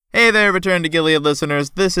Hey there, Return to Gilead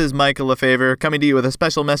listeners. This is Michael LaFavor coming to you with a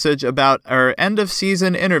special message about our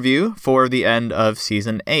end-of-season interview for the end of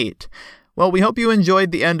Season 8. Well, we hope you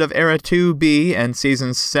enjoyed the end of Era 2B and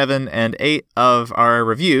Seasons 7 and 8 of our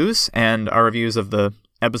reviews, and our reviews of the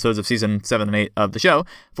episodes of Season 7 and 8 of the show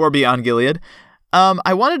for Beyond Gilead.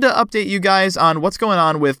 I wanted to update you guys on what's going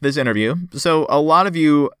on with this interview. So a lot of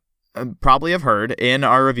you probably have heard in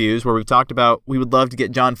our reviews where we've talked about we would love to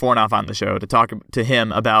get John Fornof on the show to talk to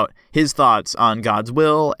him about his thoughts on God's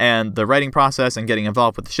will and the writing process and getting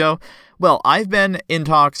involved with the show. Well, I've been in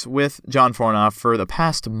talks with John Fornof for the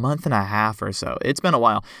past month and a half or so. It's been a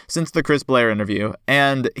while since the Chris Blair interview,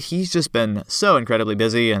 and he's just been so incredibly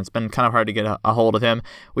busy, and it's been kind of hard to get a hold of him.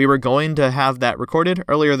 We were going to have that recorded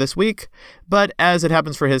earlier this week, but as it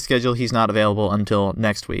happens for his schedule, he's not available until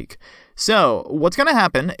next week. So what's going to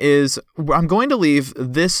happen is I'm going to leave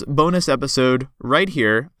this bonus episode right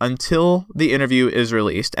here until the interview is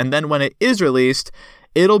released. And then when it is released,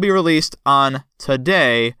 it'll be released on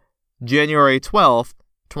today, January 12th,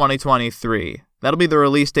 2023. That'll be the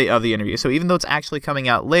release date of the interview. So even though it's actually coming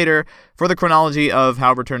out later, for the chronology of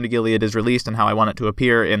how Return to Gilead is released and how I want it to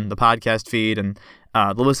appear in the podcast feed and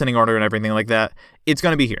the listening order and everything like that, it's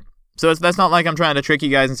going to be here. So that's not like I'm trying to trick you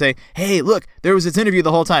guys and say, hey, look, there was this interview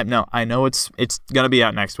the whole time. No, I know it's going to be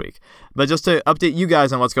out next week. But just to update you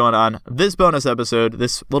guys on what's going on, this bonus episode,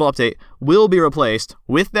 this little update, will be replaced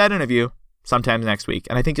with that interview sometime next week.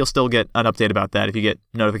 And I think you'll still get an update about that if you get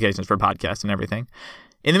notifications for podcasts and everything.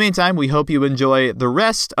 In the meantime, we hope you enjoy the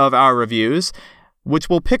rest of our reviews, which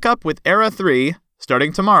will pick up with Era 3,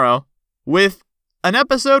 starting tomorrow, with an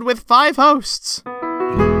episode with 5 hosts.